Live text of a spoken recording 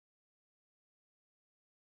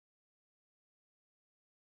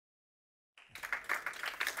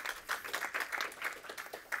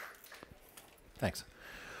Thanks.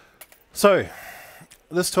 So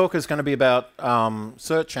this talk is going to be about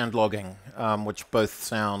search and logging, which both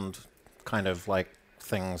sound kind of like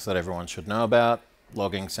things that everyone should know about.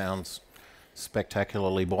 Logging sounds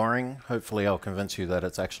spectacularly boring. Hopefully I'll convince you that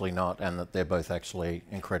it's actually not, and that they're both actually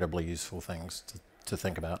incredibly useful things to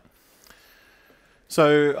think about.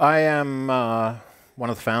 So I am one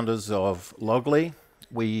of the founders of Loggly.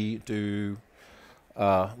 We do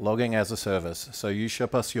logging as a service. So you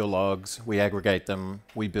ship us your logs, we aggregate them,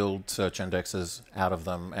 we build search indexes out of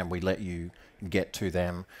them, and we let you get to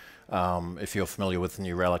them. If you're familiar with the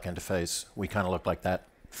new Relic interface, we kind of look like that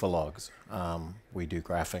for logs. We do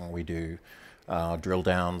graphing, we do drill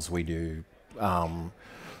downs, we do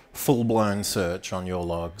full-blown search on your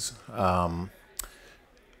logs.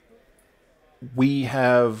 We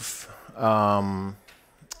have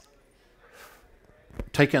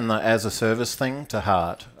taken the as-a-service thing to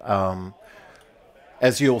heart.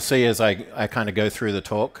 As you'll see as I kind of go through the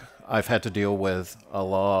talk, I've had to deal with a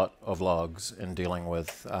lot of logs in dealing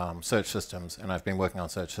with search systems, and I've been working on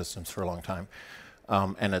search systems for a long time.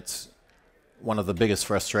 And it's one of the biggest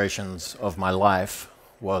frustrations of my life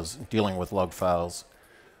was dealing with log files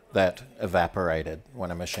that evaporated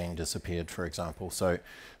when a machine disappeared, for example. So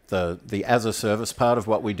the as-a-service part of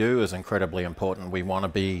what we do is incredibly important. We want to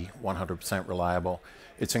be 100% reliable.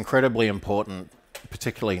 It's incredibly important,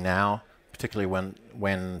 particularly now, particularly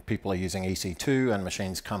when people are using EC2 and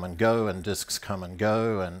machines come and go and disks come and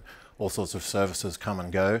go and all sorts of services come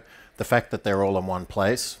and go. The fact that they're all in one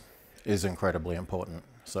place is incredibly important.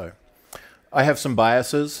 So I have some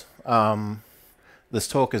biases. This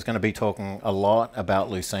talk is going to be talking a lot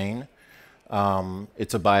about Lucene.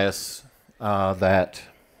 It's a bias that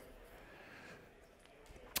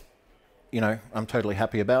I'm totally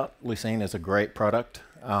happy about. Lucene is a great product.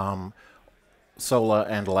 Solr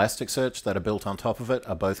and Elasticsearch that are built on top of it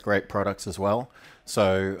are both great products as well.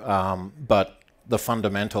 So, but the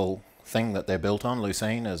fundamental thing that they're built on,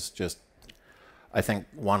 Lucene, is just, I think,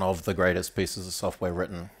 one of the greatest pieces of software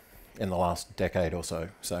written in the last decade or so.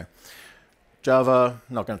 So, Java,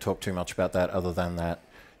 not going to talk too much about that other than that,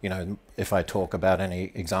 if I talk about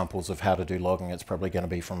any examples of how to do logging, it's probably going to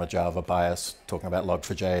be from a Java bias, talking about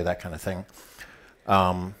Log4j, that kind of thing.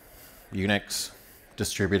 Unix,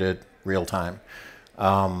 distributed, real-time.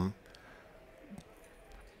 Don't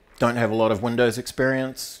have a lot of Windows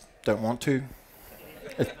experience, don't want to.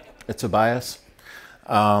 It's a bias.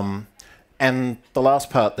 And the last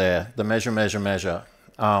part there, the measure, measure, measure.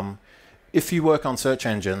 If you work on search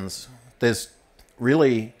engines, there's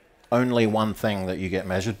really only one thing that you get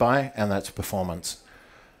measured by, and that's performance.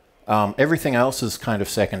 Everything else is kind of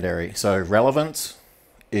secondary. So relevance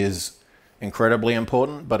is incredibly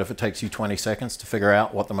important, but if it takes you 20 seconds to figure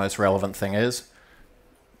out what the most relevant thing is,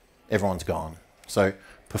 everyone's gone. So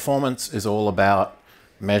performance is all about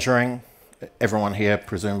measuring. Everyone here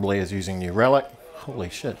presumably is using New Relic. Holy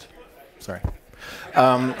shit. Sorry.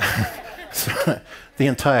 So the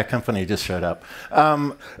entire company just showed up.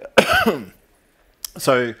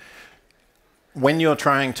 So when you're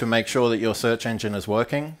trying to make sure that your search engine is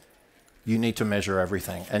working, you need to measure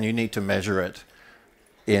everything, and you need to measure it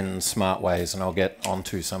in smart ways, and I'll get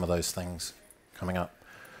onto some of those things coming up.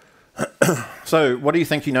 So what do you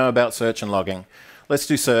think you know about search and logging? Let's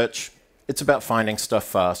do search. It's about finding stuff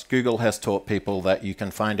fast. Google has taught people that you can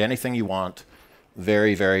find anything you want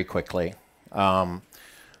very, very quickly.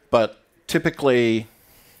 But typically,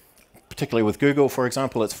 particularly with Google, for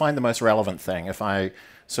example, it's find the most relevant thing. If I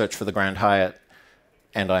search for the Grand Hyatt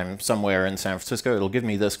and I'm somewhere in San Francisco, it'll give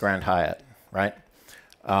me this Grand Hyatt, right?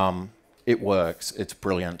 It works. It's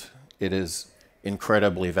brilliant. It is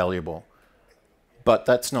incredibly valuable. But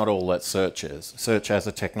that's not all that search is. Search as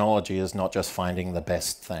a technology is not just finding the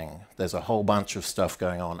best thing. There's a whole bunch of stuff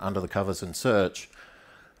going on under the covers in search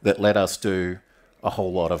that let us do a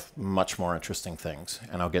whole lot of much more interesting things,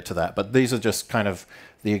 and I'll get to that. But these are just kind of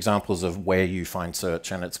the examples of where you find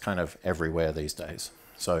search, and it's kind of everywhere these days.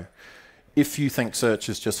 So if you think search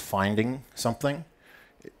is just finding something,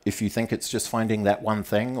 if you think it's just finding that one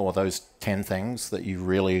thing or those 10 things that you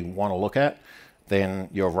really want to look at, then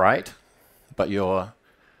you're right, but you're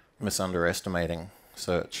misunderestimating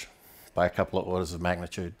search by a couple of orders of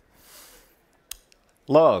magnitude.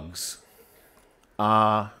 Logs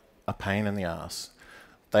are a pain in the ass.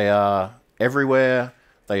 They are everywhere.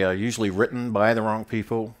 They are usually written by the wrong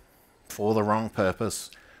people for the wrong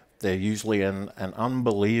purpose. They're usually in an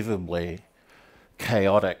unbelievably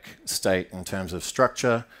chaotic state in terms of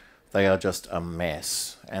structure. They are just a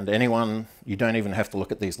mess. And anyone, you don't even have to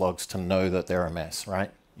look at these logs to know that they're a mess,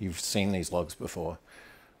 right? You've seen these logs before.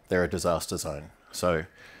 They're a disaster zone. So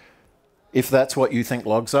If that's what you think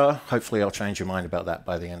logs are, hopefully I'll change your mind about that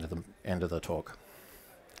by the end of the talk.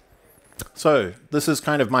 So this is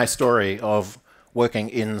kind of my story of working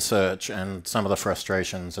in search and some of the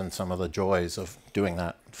frustrations and some of the joys of doing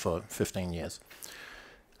that for 15 years.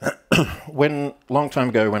 Long time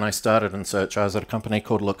ago when I started in search, I was at a company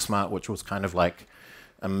called LookSmart, which was kind of like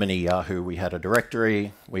a mini Yahoo. We had a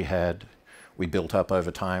directory. We built up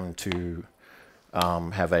over time to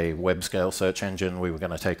have a web scale search engine. We were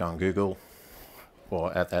going to take on Google,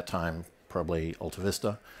 or at that time probably Alta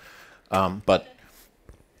Vista. But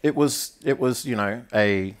it was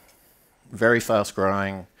a very fast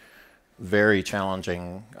growing, very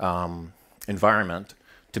challenging environment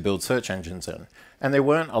to build search engines in. And there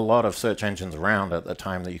weren't a lot of search engines around at the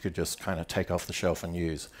time that you could just kind of take off the shelf and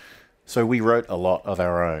use. So we wrote a lot of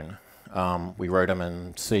our own. We wrote them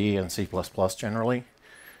in C and C++ generally.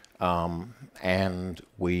 And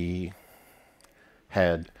we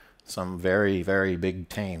had some very, very big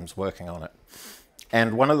teams working on it.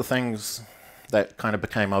 And one of the things that kind of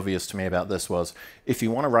became obvious to me about this was, if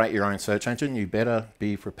you want to write your own search engine, you better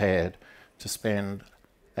be prepared to spend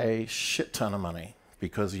a shit ton of money,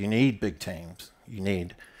 because you need big teams. You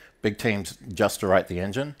need big teams just to write the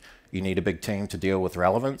engine. You need a big team to deal with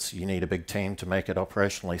relevance. You need a big team to make it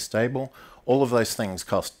operationally stable. All of those things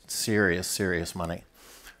cost serious, serious money.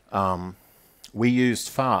 We used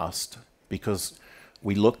Fast because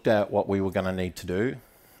we looked at what we were going to need to do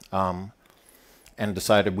and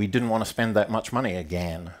decided we didn't want to spend that much money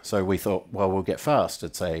again. So we thought, well, we'll get Fast.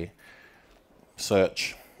 It's a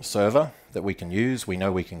search server that we can use. We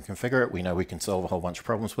know we can configure it. We know we can solve a whole bunch of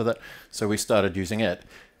problems with it. So we started using it.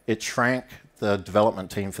 It shrank the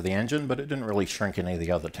development team for the engine, but it didn't really shrink any of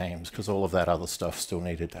the other teams because all of that other stuff still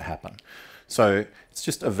needed to happen. So it's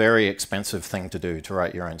just a very expensive thing to do, to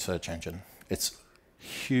write your own search engine. It's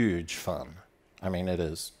huge fun. I mean, it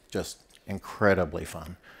is just incredibly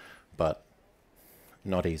fun, but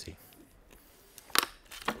not easy.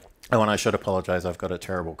 Oh, and I should apologize. I've got a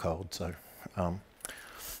terrible cold, so I'm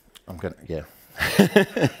going to, yeah.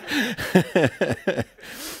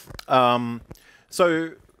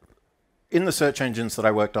 So in the search engines that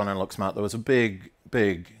I worked on in LookSmart, there was a big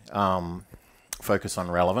focus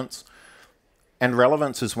on relevance. And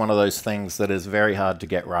relevance is one of those things that is very hard to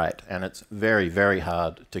get right, and it's very, very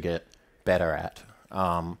hard to get better at.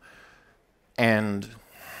 And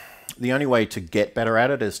the only way to get better at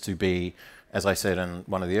it is to be, as I said in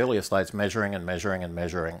one of the earlier slides, measuring and measuring and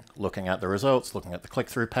measuring, looking at the results, looking at the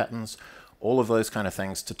click-through patterns, all of those kind of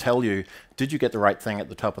things to tell you, did you get the right thing at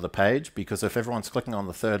the top of the page? Because if everyone's clicking on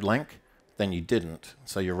the third link, then you didn't.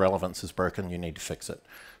 So your relevance is broken, you need to fix it.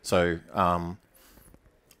 So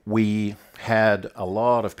we had a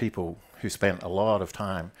lot of people who spent a lot of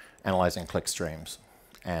time analyzing click streams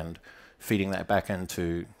and feeding that back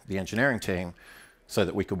into the engineering team so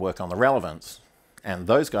that we could work on the relevance. And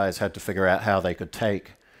those guys had to figure out how they could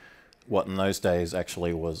take what in those days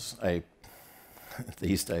actually was a,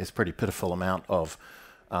 these days, pretty pitiful amount of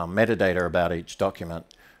metadata about each document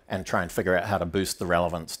and try and figure out how to boost the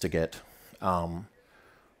relevance to get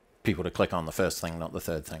people to click on the first thing, not the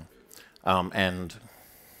third thing. And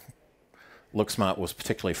LookSmart was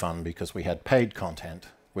particularly fun because we had paid content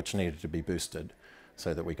which needed to be boosted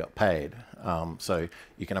so that we got paid. So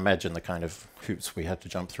you can imagine the kind of hoops we had to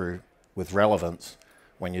jump through with relevance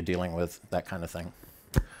when you're dealing with that kind of thing.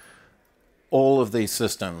 All of these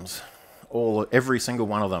systems, every single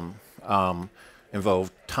one of them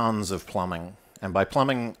involved tons of plumbing. And by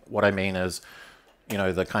plumbing, what I mean is,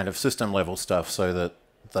 the kind of system level stuff so that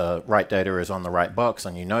the right data is on the right box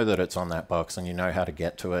and you know that it's on that box and you know how to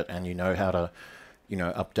get to it and you know how to,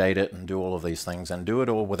 update it and do all of these things and do it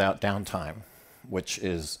all without downtime, which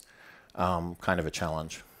is kind of a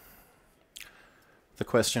challenge. The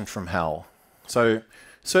question from hell. So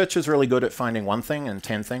search is really good at finding one thing and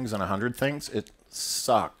 10 things and 100 things. It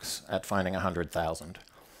sucks at finding 100,000.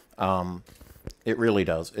 It really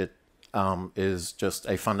does. It is just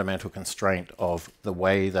a fundamental constraint of the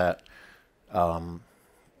way that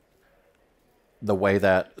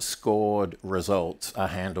scored results are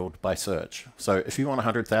handled by search. So if you want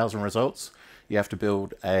 100,000 results, you have to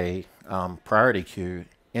build a priority queue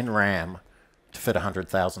in RAM to fit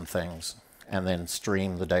 100,000 things and then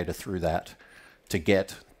stream the data through that to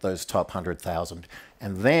get those top 100,000.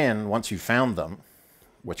 And then once you've found them,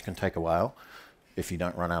 which can take a while if you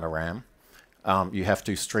don't run out of RAM, you have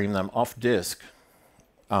to stream them off disk,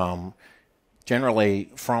 generally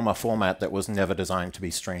from a format that was never designed to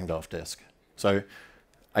be streamed off disk. So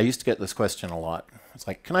I used to get this question a lot. It's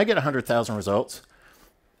like, can I get 100,000 results?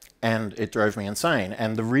 And it drove me insane.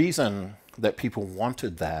 And the reason that people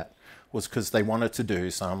wanted that was because they wanted to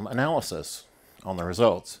do some analysis on the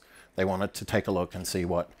results. They wanted to take a look and see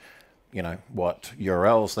what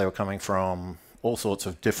URLs they were coming from, all sorts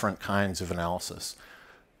of different kinds of analysis.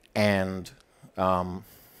 And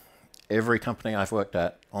every company I've worked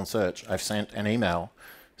at on search, I've sent an email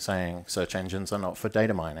saying search engines are not for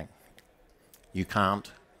data mining. You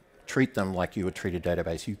can't treat them like you would treat a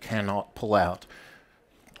database. You cannot pull out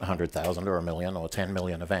 100,000 or 1 million or 10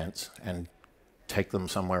 million events and take them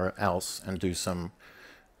somewhere else and do some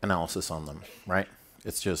analysis on them, right?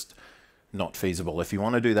 It's just not feasible. If you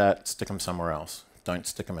want to do that, stick them somewhere else. Don't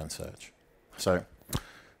stick them in search. So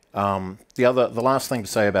the last thing to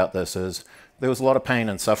say about this is there was a lot of pain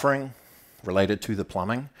and suffering related to the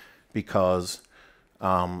plumbing because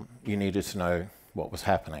you needed to know what was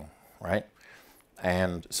happening, right?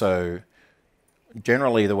 And so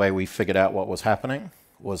generally the way we figured out what was happening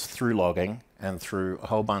was through logging and through a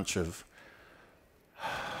whole bunch of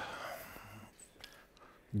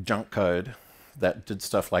junk code that did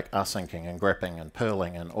stuff like asyncing and grepping and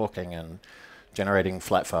purling and awking and generating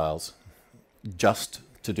flat files just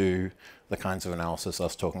to do the kinds of analysis I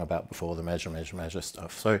was talking about before, the measure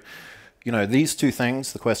stuff. So, these two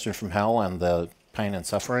things, the question from hell and the pain and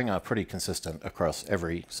suffering, are pretty consistent across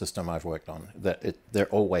every system I've worked on. They're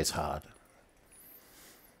always hard.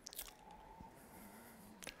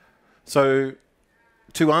 So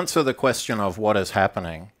to answer the question of what is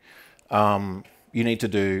happening, you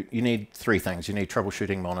need three things. You need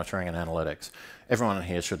troubleshooting, monitoring, and analytics. Everyone in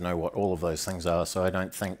here should know what all of those things are, so I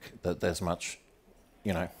don't think that there's much,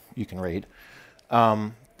 you can read.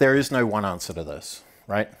 There is no one answer to this,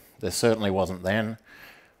 right? There certainly wasn't then.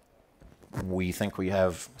 We think we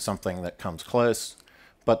have something that comes close,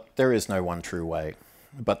 but there is no one true way.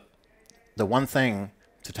 But the one thing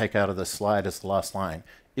to take out of this slide is the last line.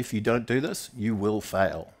 If you don't do this, you will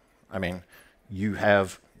fail. I mean, you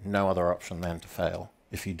have no other option than to fail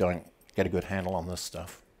if you don't get a good handle on this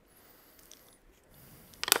stuff.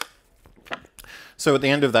 So at the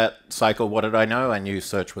end of that cycle, what did I know? I knew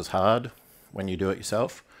search was hard when you do it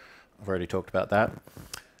yourself. I've already talked about that.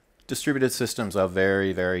 Distributed systems are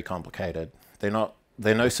very, very complicated. They're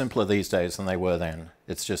no simpler these days than they were then.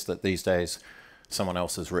 It's just that these days someone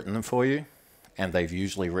else has written them for you, and they've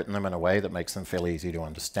usually written them in a way that makes them fairly easy to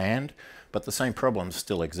understand, but the same problems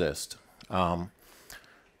still exist.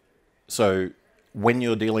 So when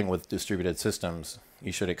you're dealing with distributed systems,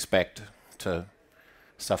 you should expect to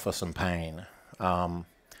suffer some pain.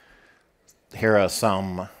 Here are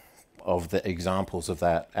some of the examples of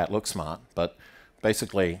that at LookSmart, but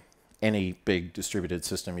basically any big distributed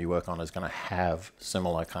system you work on is going to have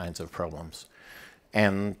similar kinds of problems.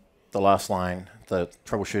 And the last line, the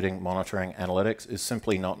troubleshooting, monitoring, analytics, is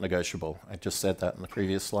simply not negotiable. I just said that in the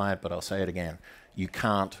previous slide, but I'll say it again. You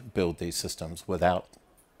can't build these systems without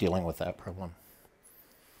dealing with that problem.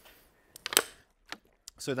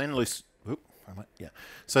 So then Lucene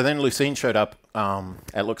showed up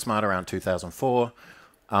at LookSmart around 2004.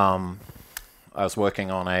 I was working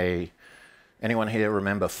on anyone here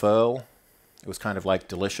remember Furl? It was kind of like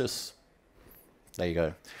Delicious. There you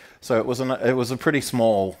go. So it was a pretty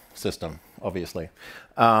small system, obviously.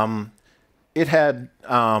 It had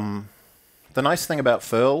the nice thing about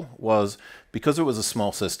Furl was because it was a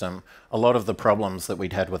small system, a lot of the problems that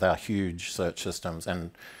we'd had with our huge search systems,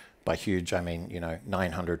 and by huge I mean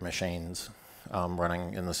 900 machines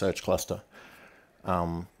running in the search cluster.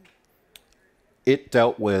 It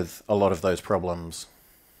dealt with a lot of those problems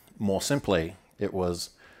more simply. It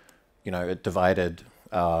was, it divided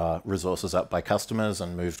resources up by customers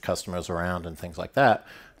and moved customers around and things like that.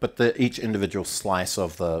 But each individual slice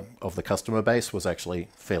of the customer base was actually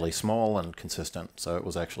fairly small and consistent, so it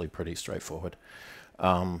was actually pretty straightforward.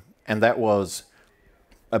 And that was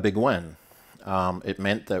a big win. It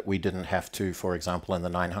meant that we didn't have to, for example, in the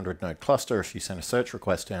 900 node cluster, if you sent a search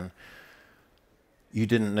request in, you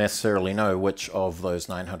didn't necessarily know which of those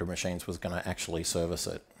 900 machines was going to actually service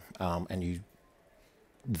it. And you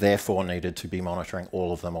therefore needed to be monitoring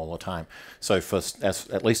all of them all the time. So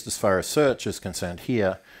at least as far as search is concerned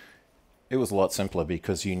here, it was a lot simpler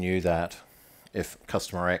because you knew that if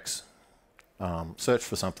customer X searched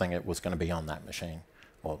for something, it was going to be on that machine,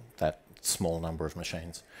 or that small number of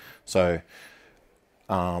machines. So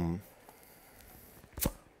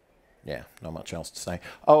yeah, not much else to say.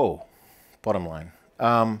 Oh, bottom line.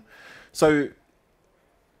 So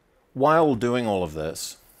while doing all of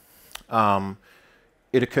this,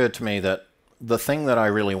 it occurred to me that the thing that I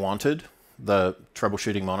really wanted, the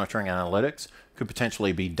troubleshooting, monitoring, analytics, could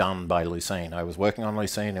potentially be done by Lucene. I was working on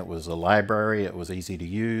Lucene. It was a library. It was easy to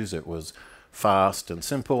use. It was fast and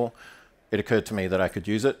simple. It occurred to me that I could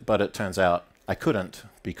use it, but it turns out I couldn't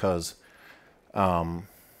because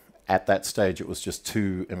At that stage, it was just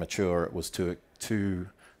too immature. It was too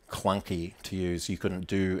clunky to use. You couldn't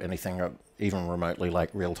do anything even remotely like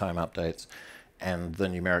real-time updates. And the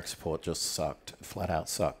numeric support just sucked, flat out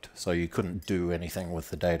sucked. So you couldn't do anything with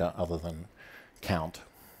the data other than count.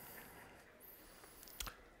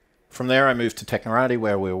 From there, I moved to Technorati,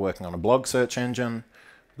 where we were working on a blog search engine.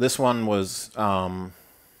 This one was a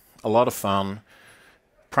lot of fun,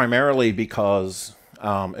 primarily because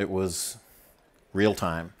it was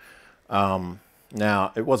real-time.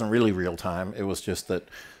 Now, it wasn't really real-time. It was just that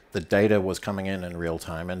the data was coming in real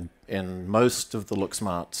time. And in most of the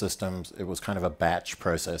LookSmart systems, it was kind of a batch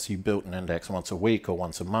process. You built an index once a week or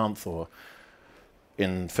once a month, or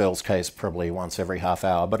in Phil's case, probably once every half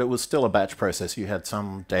hour. But it was still a batch process. You had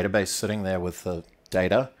some database sitting there with the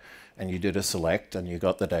data, and you did a select, and you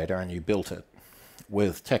got the data, and you built it.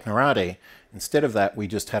 With Technorati, instead of that, we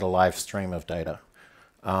just had a live stream of data.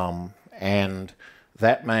 And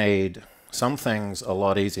that made some things a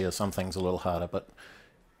lot easier, some things a little harder. But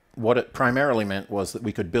what it primarily meant was that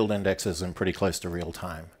we could build indexes in pretty close to real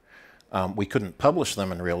time. We couldn't publish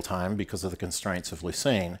them in real time because of the constraints of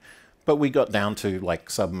Lucene, but we got down to like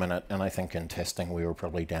sub-minute, and I think in testing we were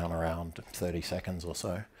probably down around 30 seconds or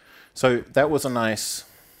so. So that was a nice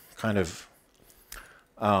kind of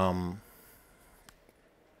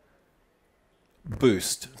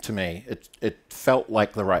boost to me. It felt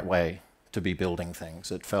like the right way to be building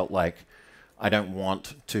things. It felt like I don't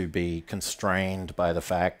want to be constrained by the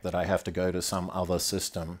fact that I have to go to some other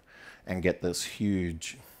system and get this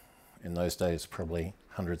huge, in those days, probably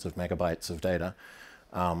hundreds of megabytes of data,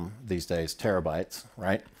 these days terabytes,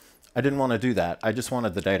 right? I didn't want to do that. I just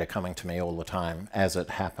wanted the data coming to me all the time as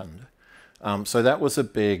it happened. So that was a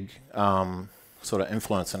big sort of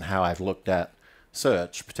influence in how I've looked at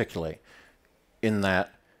search, particularly, in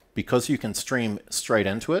that because you can stream straight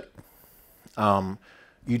into it,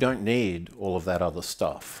 you don't need all of that other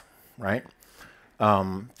stuff, right?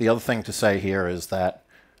 The other thing to say here is that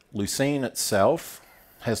Lucene itself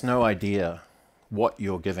has no idea what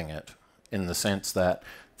you're giving it, in the sense that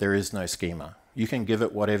there is no schema. You can give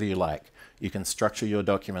it whatever you like. You can structure your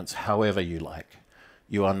documents however you like.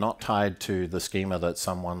 You are not tied to the schema that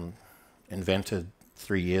someone invented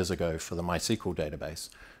 3 years ago for the MySQL database.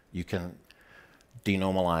 You can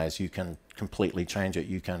denormalize, you can completely change it,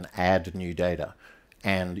 you can add new data.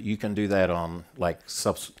 And you can do that on like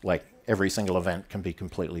every single event can be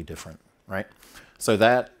completely different, right? So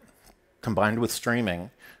that, combined with streaming,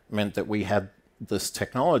 meant that we had this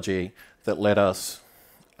technology that let us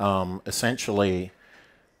essentially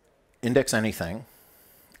index anything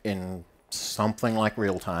in something like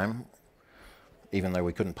real time, even though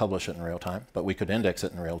we couldn't publish it in real time, but we could index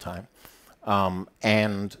it in real time.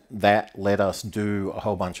 And that let us do a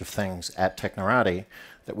whole bunch of things at Technorati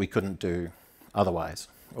that we couldn't do otherwise,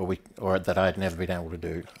 or that I'd never been able to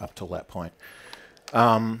do up till that point.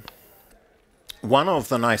 One of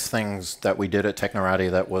the nice things that we did at Technorati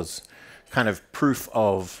that was kind of proof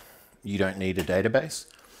of you don't need a database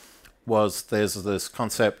was there's this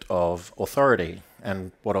concept of authority.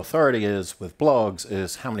 And what authority is with blogs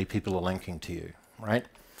is how many people are linking to you, right?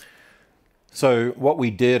 So what we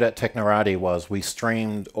did at Technorati was we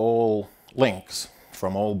streamed all links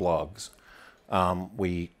from all blogs.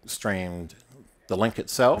 We streamed the link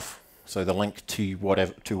itself, so the link to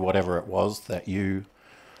whatever it was that you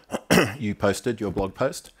you posted, your blog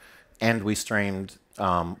post, and we streamed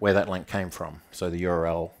where that link came from, so the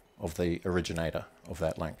URL of the originator of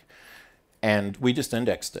that link. And we just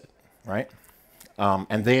indexed it, right?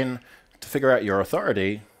 And then to figure out your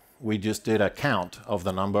authority, we just did a count of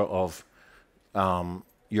the number of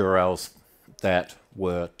URLs that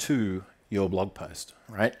were to your blog post,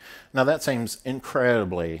 right? Now that seems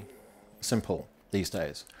incredibly simple these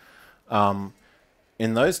days.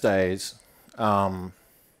 In those days, at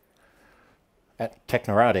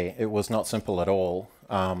Technorati, it was not simple at all,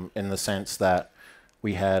 in the sense that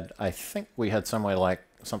we had, I think we had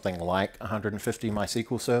something like 150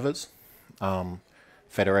 MySQL servers,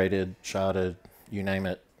 federated, sharded, you name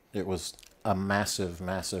it. It was a massive,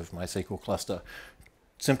 massive MySQL cluster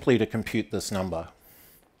simply to compute this number.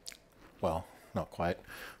 Well, not quite,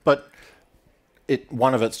 but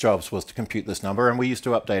one of its jobs was to compute this number, and we used to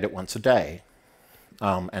update it once a day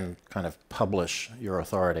and kind of publish your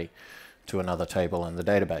authority to another table in the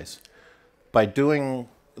database. By doing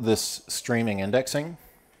this streaming indexing,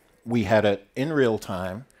 we had it in real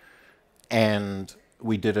time, and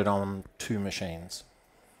we did it on 2 machines.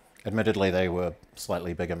 Admittedly, they were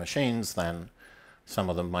slightly bigger machines than some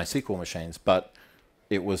of the MySQL machines, but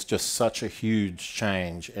it was just such a huge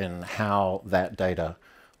change in how that data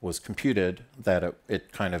was computed that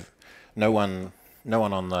it kind of no one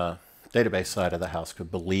on the database side of the house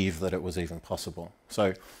could believe that it was even possible.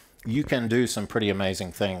 So you can do some pretty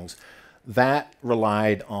amazing things. That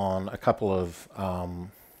relied on a couple of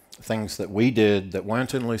things that we did that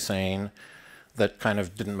weren't in Lucene, that kind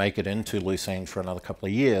of didn't make it into Lucene for another couple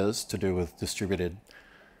of years, to do with distributed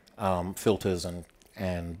filters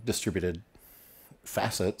and distributed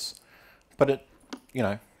facets. But it, you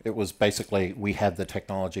know, it was basically, we had the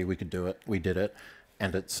technology, we could do it, we did it,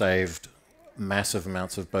 and it saved massive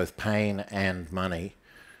amounts of both pain and money,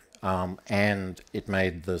 and it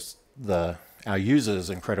made our users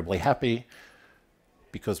incredibly happy,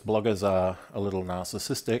 because bloggers are a little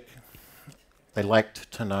narcissistic. They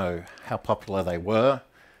liked to know how popular they were,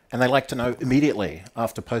 and they liked to know immediately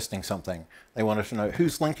after posting something. They wanted to know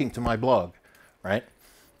who's linking to my blog, right?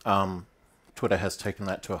 Twitter has taken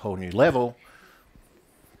that to a whole new level,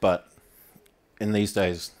 but in these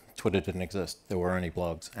days, Twitter didn't exist. There were only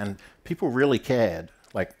blogs, and people really cared.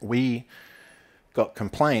 Like, we got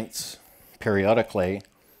complaints periodically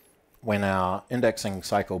when our indexing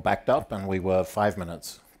cycle backed up and we were 5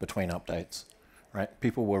 minutes between updates, right?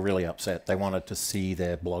 People were really upset. They wanted to see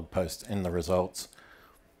their blog post in the results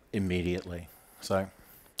immediately. So,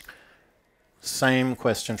 same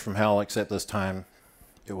question from hell, except this time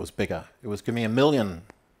it was bigger. It was, give me 1 million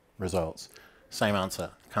results. Same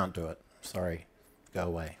answer, can't do it. Sorry, go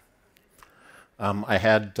away. I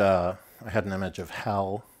had an image of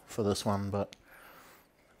hell for this one, but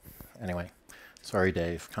anyway, sorry,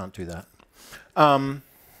 Dave, can't do that.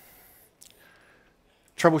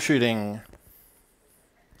 Troubleshooting,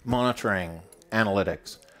 monitoring,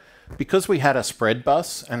 analytics. Because we had a spread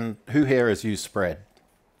bus, and who here has used spread?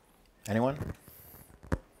 Anyone?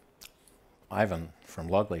 Ivan from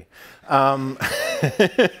Logley.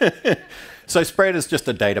 So spread is just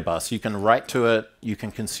a data bus. You can write to it, you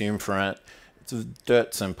can consume from it. It's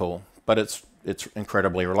dirt simple, but it's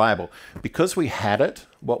incredibly reliable. Because we had it,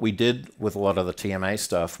 what we did with a lot of the TMA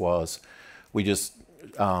stuff was we just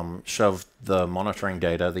shoved the monitoring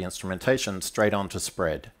data, the instrumentation, straight onto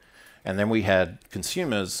spread. And then we had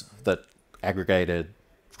consumers that aggregated,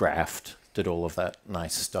 graphed, did all of that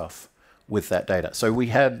nice stuff with that data. So we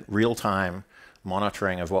had real-time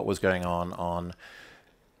monitoring of what was going on.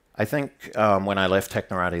 I think when I left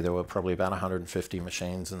Technorati, there were probably about 150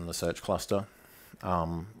 machines in the search cluster.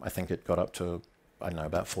 I think it got up to, I don't know,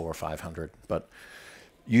 about 400 or 500. But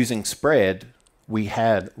using spread, we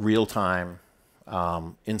had real-time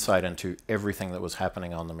insight into everything that was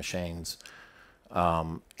happening on the machines.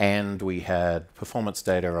 And we had performance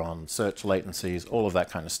data on search latencies, all of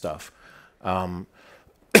that kind of stuff.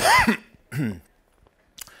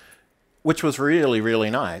 Which was really,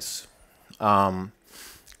 really nice.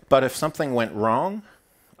 But if something went wrong,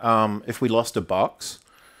 if we lost a box,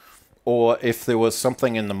 or if there was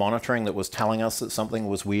something in the monitoring that was telling us that something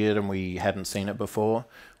was weird and we hadn't seen it before,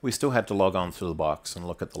 we still had to log on to the box and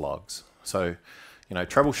look at the logs. So, you know,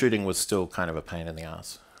 troubleshooting was still kind of a pain in the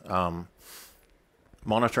ass.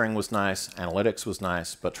 Monitoring was nice, analytics was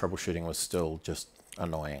nice, but troubleshooting was still just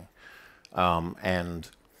annoying. And,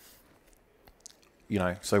 you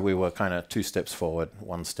know, so we were kind of 2 steps forward,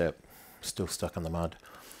 1 step still stuck in the mud.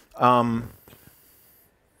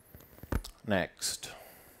 Next.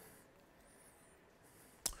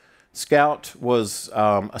 Scout was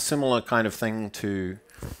a similar kind of thing to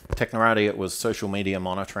Technorati. It was social media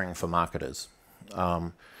monitoring for marketers.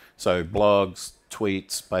 So blogs,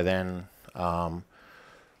 tweets, by then,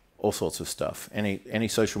 all sorts of stuff. Any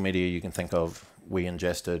social media you can think of, we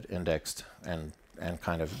ingested, indexed, and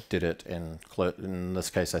kind of did it in this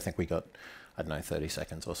case, I think we got, I don't know, 30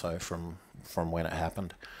 seconds or so from when it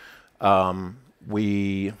happened.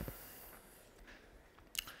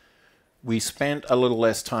 We spent a little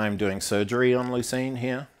less time doing surgery on Lucene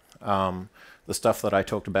here. The stuff that I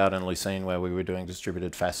talked about in Lucene, where we were doing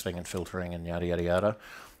distributed faceting and filtering and yada, yada, yada,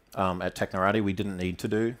 at Technorati we didn't need to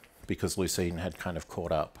do, because Lucene had kind of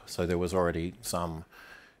caught up. So there was already some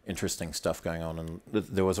interesting stuff going on, and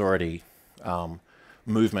there was already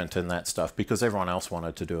movement in that stuff because everyone else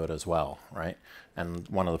wanted to do it as well, right? And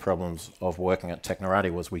one of the problems of working at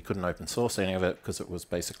Technorati was we couldn't open source any of it because it was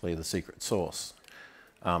basically the secret source.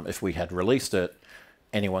 If we had released it,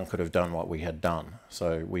 anyone could have done what we had done.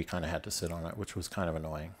 So we kind of had to sit on it, which was kind of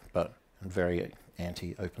annoying, but very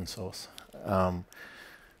anti-open source.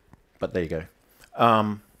 But there you go.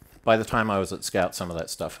 By the time I was at Scout, some of that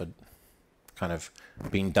stuff had kind of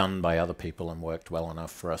been done by other people and worked well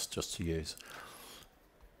enough for us just to use.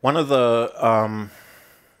 One of the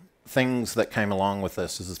things that came along with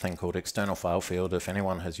this is a thing called external file field. If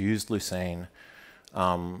anyone has used Lucene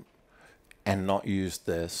and not used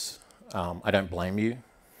this, I don't blame you.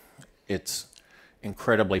 it's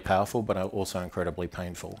incredibly powerful, but also incredibly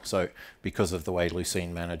painful. So because of the way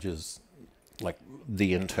Lucene manages like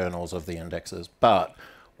the internals of the indexes. But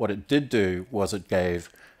what it did do was it gave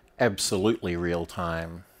absolutely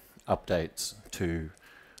real-time updates to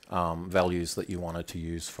values that you wanted to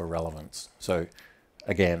use for relevance. So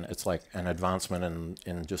again, it's like an advancement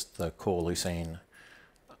in just the core Lucene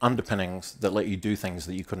underpinnings that let you do things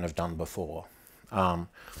that you couldn't have done before.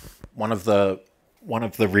 One of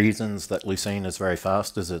the reasons that Lucene is very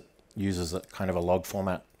fast is it uses a kind of a log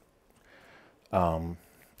format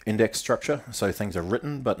index structure, so things are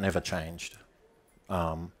written but never changed.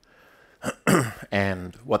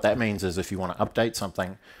 And what that means is if you want to update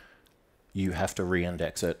something, you have to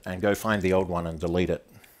re-index it and go find the old one and delete it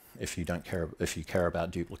if you care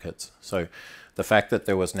about duplicates. So the fact that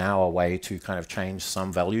there was now a way to kind of change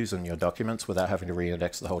some values in your documents without having to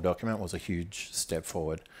re-index the whole document was a huge step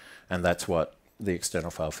forward, and that's what the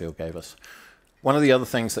external file field gave us. One of the other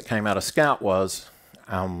things that came out of Scout was,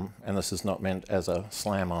 and this is not meant as a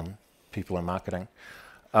slam on people in marketing,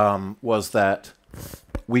 was that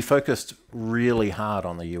we focused really hard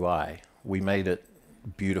on the UI. We made it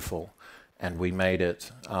beautiful, and we made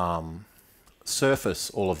it surface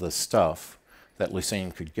all of this stuff that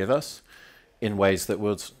Lucene could give us in ways that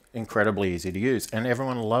was incredibly easy to use, and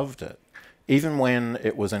everyone loved it. Even when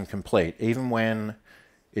it was incomplete, even when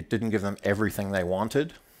it didn't give them everything they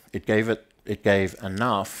wanted, it gave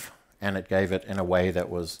enough, and it gave it in a way that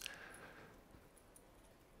was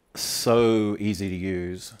so easy to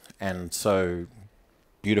use and so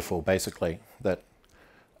beautiful, basically, that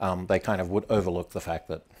they kind of would overlook the fact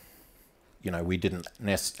that, you know, we didn't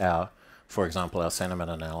for example, our sentiment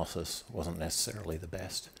analysis wasn't necessarily the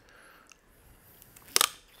best.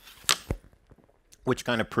 Which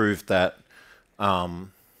kind of proved that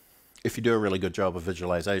if you do a really good job of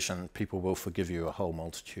visualization, people will forgive you a whole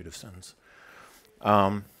multitude of sins.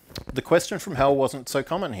 The question from hell wasn't so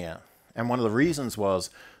common here. And one of the reasons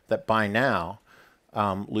was that by now,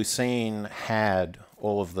 Lucene had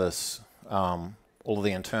all of this, all of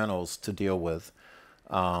the internals to deal with.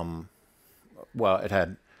 Well, it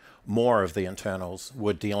had more of the internals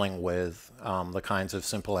were dealing with the kinds of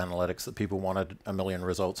simple analytics that people wanted a million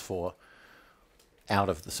results for out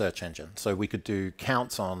of the search engine. So we could do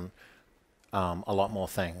counts on a lot more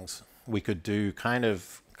things. We could do kind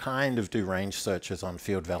of do range searches on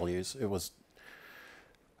field values. It was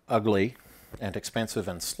ugly and expensive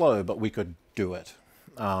and slow, but we could do it.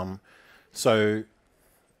 So,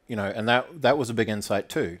 you know, and that was a big insight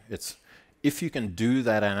too. It's if you can do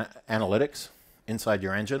that analytics inside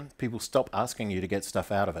your engine, people stop asking you to get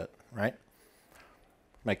stuff out of it, right?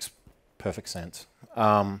 Makes perfect sense.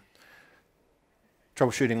 Troubleshooting,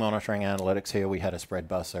 monitoring, analytics here, we had a spread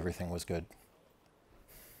bus, everything was good.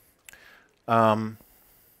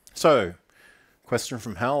 So, question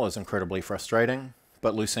from hell is incredibly frustrating,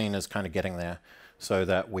 but Lucene is kind of getting there so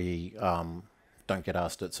that we don't get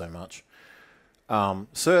asked it so much.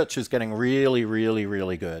 Search is getting really, really,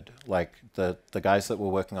 really good. Like the guys that were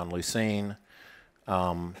working on Lucene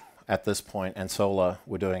at this point and Solar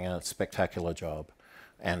were doing a spectacular job,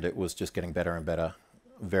 and it was just getting better and better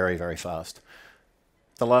very, very fast.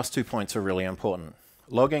 The last 2 points are really important.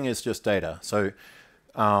 Logging is just data. So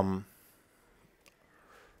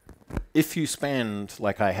if you spend,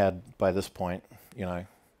 like I had by this point, you know,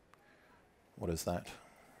 what is that?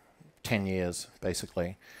 10 years,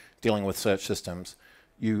 basically, dealing with search systems,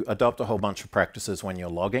 you adopt a whole bunch of practices when you're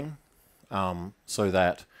logging so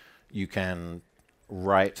that you can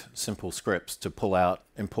write simple scripts to pull out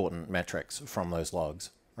important metrics from those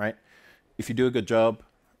logs, right? If you do a good job,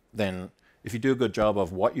 then if you do a good job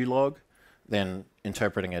of what you log, then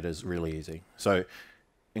interpreting it is really easy. So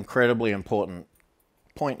incredibly important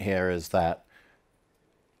point here is that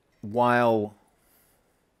while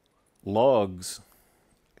logs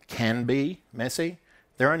can be messy,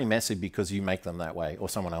 they're only messy because you make them that way or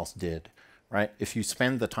someone else did, right? If you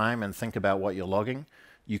spend the time and think about what you're logging,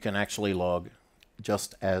 you can actually log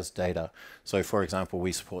just as data. So for example,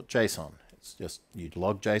 we support JSON. It's just you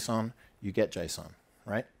log JSON, you get JSON,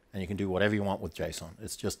 right? And you can do whatever you want with JSON.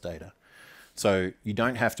 It's just data. So you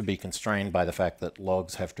don't have to be constrained by the fact that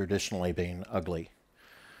logs have traditionally been ugly.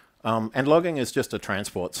 And logging is just a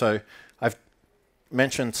transport. So I've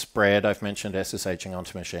mentioned spread, I've mentioned SSHing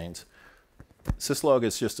onto machines. Syslog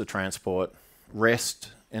is just a transport.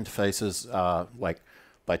 REST interfaces are like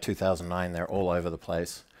by 2009, they're all over the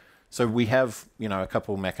place. So we have, you know, a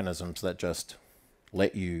couple mechanisms that just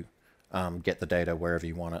let you get the data wherever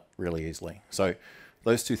you want it really easily. So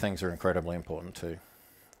those two things are incredibly important too.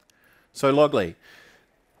 So Loggly.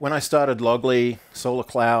 When I started Loggly, Solar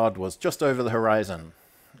Cloud was just over the horizon.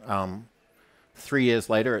 3 years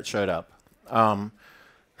later, it showed up.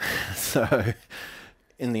 So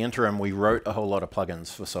in the interim, we wrote a whole lot of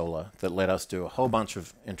plugins for Solar that let us do a whole bunch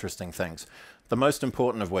of interesting things. The most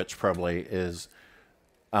important of which probably is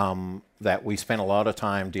that we spent a lot of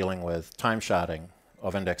time dealing with time sharding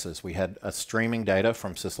of indexes. We had streaming data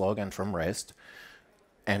from syslog and from REST,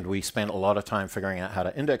 and we spent a lot of time figuring out how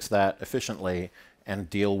to index that efficiently and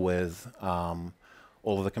deal with all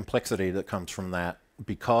of the complexity that comes from that,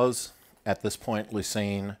 because at this point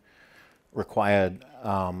Lucene required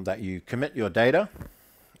that you commit your data.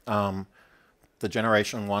 The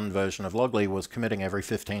generation 1 version of Loggly was committing every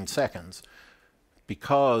 15 seconds.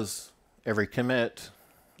 Because every commit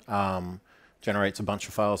generates a bunch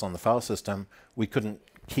of files on the file system, we couldn't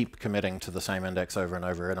keep committing to the same index over and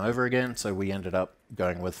over and over again, so we ended up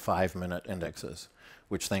going with 5-minute indexes,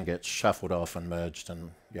 which then gets shuffled off and merged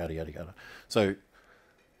and yada, yada, yada. So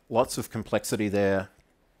lots of complexity there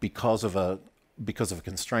because of a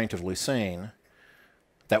constraint of Lucene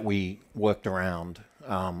that we worked around,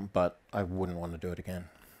 but I wouldn't want to do it again.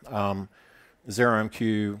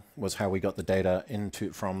 0MQ was how we got the data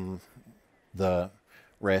from the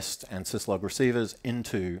REST and syslog receivers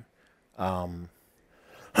into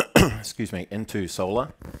excuse me, into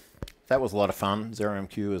Solar. That was a lot of fun.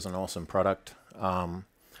 0MQ is an awesome product,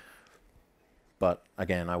 but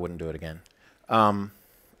again, I wouldn't do it again.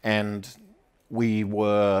 And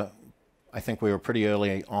I think we were pretty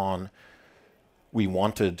early on. We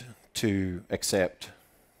wanted to accept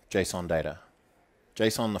JSON data.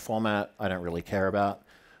 JSON, the format, I don't really care about.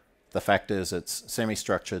 The fact is it's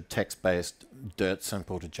semi-structured, text-based, dirt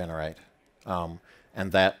simple to generate.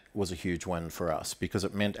 And that was a huge win for us because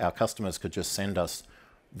it meant our customers could just send us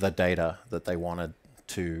the data that they wanted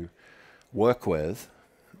to work with,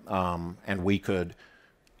 and we could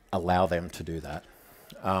allow them to do that.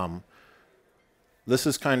 This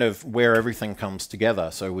is kind of where everything comes together.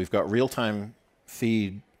 So we've got real-time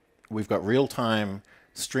feed, we've got real-time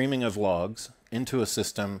streaming of logs into a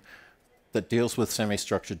system that deals with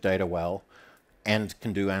semi-structured data well and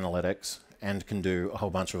can do analytics and can do a whole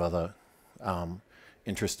bunch of other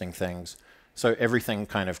interesting things. So everything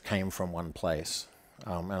kind of came from one place.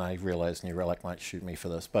 And I realize New Relic might shoot me for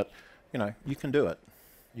this, but you know, you can do it.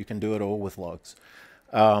 You can do it all with logs.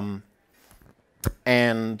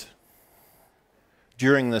 And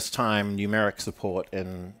during this time, numeric support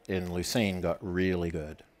in Lucene got really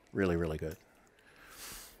good, really, really good.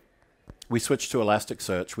 We switched to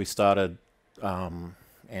Elasticsearch. We started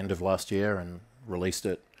end of last year and released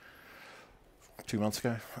it 2 months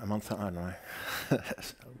ago, a month, I don't know,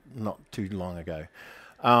 not too long ago.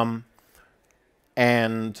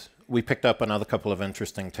 And we picked up another couple of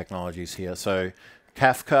interesting technologies here. So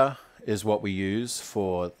Kafka is what we use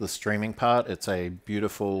for the streaming part. It's a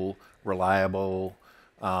beautiful, reliable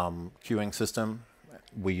queuing system.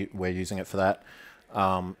 We're using it for that.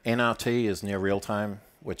 NRT is near real-time,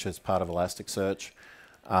 which is part of Elasticsearch.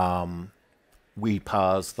 We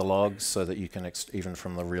parse the logs so that you can, even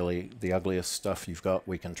from the ugliest stuff you've got,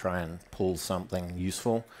 we can try and pull something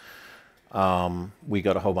useful. We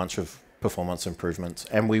got a whole bunch of performance improvements,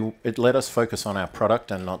 and it let us focus on our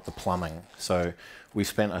product and not the plumbing. So we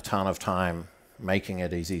spent a ton of time making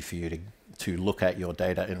it easy for you to look at your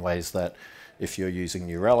data in ways that if you're using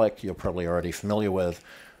New Relic, you're probably already familiar with,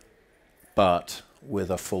 but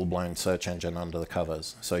with a full-blown search engine under the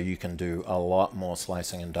covers. So you can do a lot more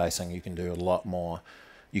slicing and dicing. You can do a lot more.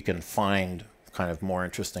 You can find kind of more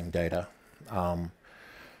interesting data.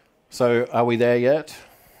 So are we there yet?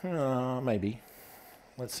 Maybe.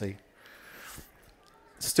 Let's see.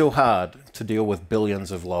 It's still hard to deal with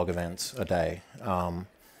billions of log events a day.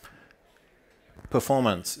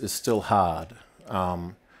 Performance is still hard.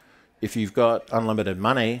 If you've got unlimited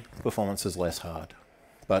money, performance is less hard.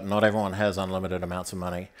 But not everyone has unlimited amounts of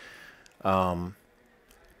money.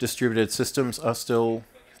 Distributed systems are still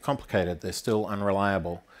complicated. They're still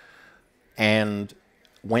unreliable. And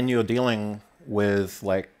when you're dealing with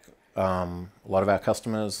like a lot of our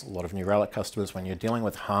customers, a lot of New Relic customers, when you're dealing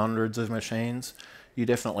with hundreds of machines, you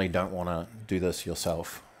definitely don't want to do this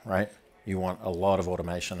yourself, right? You want a lot of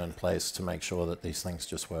automation in place to make sure that these things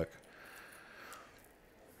just work.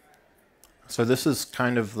 So this is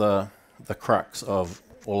kind of the crux of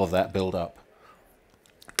all of that build-up.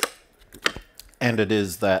 And it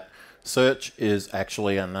is that search is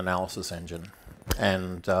actually an analysis engine.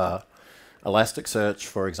 And Elasticsearch,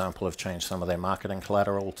 for example, have changed some of their marketing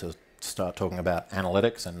collateral to start talking about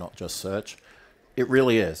analytics and not just search. It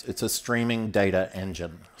really is. It's a streaming data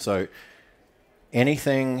engine. So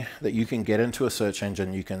anything that you can get into a search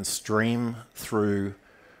engine, you can stream through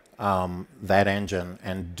that engine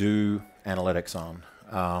and do analytics on.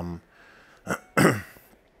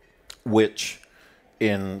 which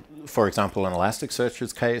for example, in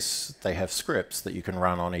Elasticsearch's case, they have scripts that you can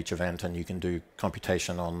run on each event, and you can do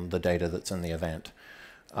computation on the data that's in the event.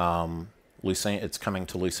 Lucene, it's coming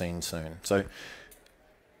to Lucene soon. So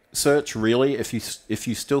search, really, if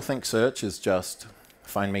you still think search is just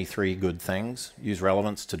find me 3 good things, use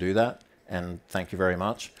relevance to do that, and thank you very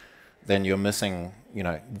much, then you're missing,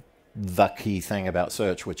 the key thing about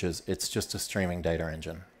search, which is it's just a streaming data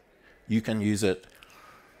engine. You can use it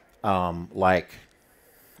like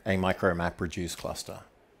a micro map reduce cluster.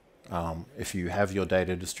 If you have your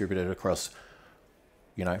data distributed across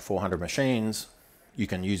 400 machines, you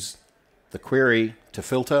can use the query to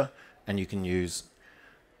filter, and you can use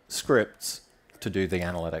scripts to do the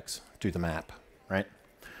analytics, do the map, right?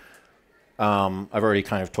 I've already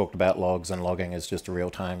kind of talked about logs, and logging is just a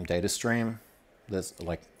real-time data stream.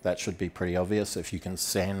 That should be pretty obvious. If you can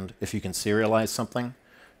serialize something,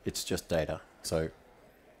 it's just data. So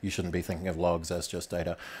you shouldn't be thinking of logs as just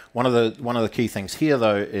data. One of the key things here,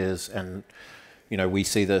 though, is, and we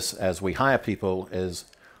see this as we hire people, is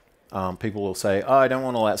people will say, "Oh, I don't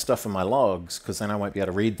want all that stuff in my logs because then I won't be able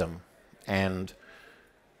to read them." And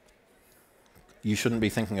you shouldn't be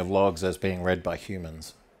thinking of logs as being read by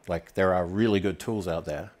humans. Like, there are really good tools out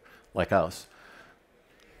there, like us,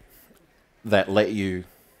 that let you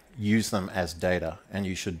use them as data, and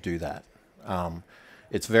you should do that.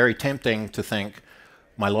 It's very tempting to think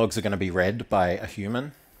my logs are going to be read by a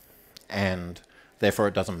human, and therefore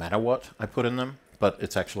it doesn't matter what I put in them, but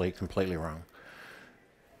it's actually completely wrong.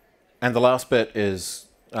 And the last bit is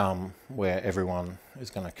where everyone is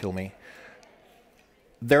going to kill me.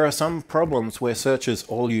 There are some problems where search is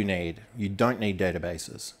all you need. You don't need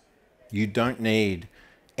databases. You don't need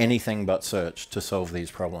anything but search to solve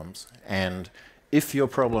these problems. And if your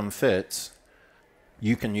problem fits,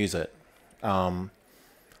 you can use it.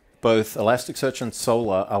 Both Elasticsearch and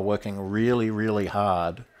Solr are working really, really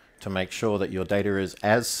hard to make sure that your data is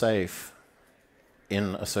as safe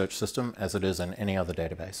in a search system as it is in any other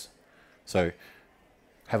database. So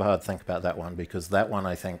have a hard think about that one, because that one,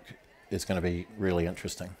 I think, is going to be really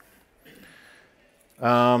interesting.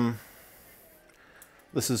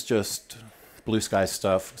 This is just blue sky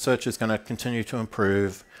stuff. Search is going to continue to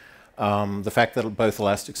improve. The fact that both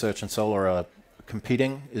Elasticsearch and Solr are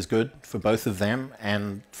competing is good for both of them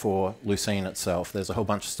and for Lucene itself. There's a whole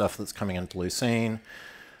bunch of stuff that's coming into Lucene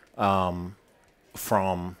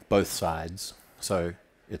from both sides, so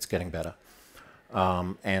it's getting better.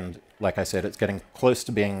 And like I said, it's getting close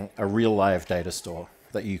to being a real live data store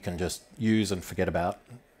that you can just use and forget about.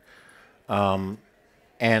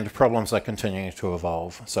 And problems are continuing to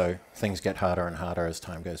evolve, so things get harder and harder as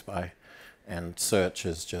time goes by. And search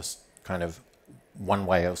is just kind of one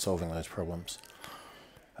way of solving those problems.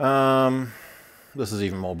 This is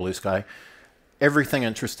even more blue sky. Everything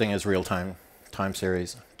interesting is real-time time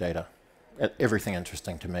series data. Everything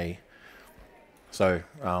interesting to me. So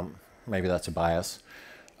maybe that's a bias.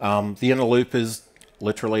 The inner loop is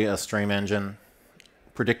literally a stream engine.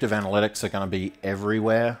 Predictive analytics are going to be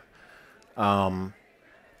everywhere.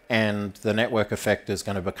 And the network effect is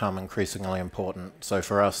going to become increasingly important. So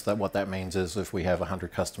for us, what that means is if we have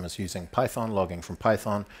 100 customers using Python, logging from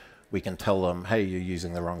Python, we can tell them, hey, you're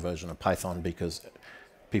using the wrong version of Python because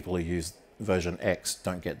people who use version X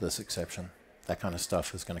don't get this exception. That kind of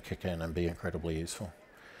stuff is going to kick in and be incredibly useful.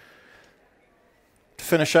 To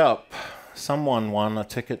finish up, someone won a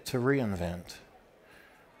ticket to reInvent.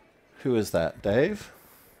 Who is that, Dave?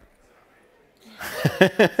 How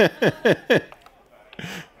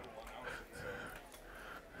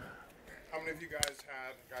many of you guys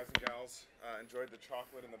and gals, enjoyed the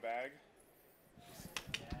chocolate in the bag?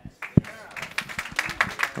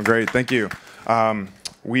 Well, great, thank you.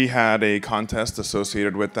 We had a contest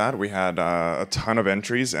associated with that. We had a ton of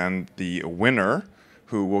entries, and the winner,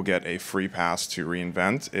 who will get a free pass to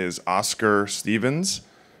reInvent, is Oscar Stevens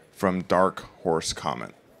from Dark Horse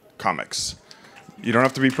Comics. You don't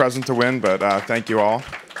have to be present to win, but thank you all,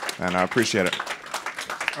 and I appreciate it.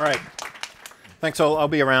 All right. Thanks all. I'll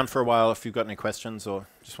be around for a while if you've got any questions or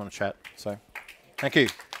just want to chat. So, thank you.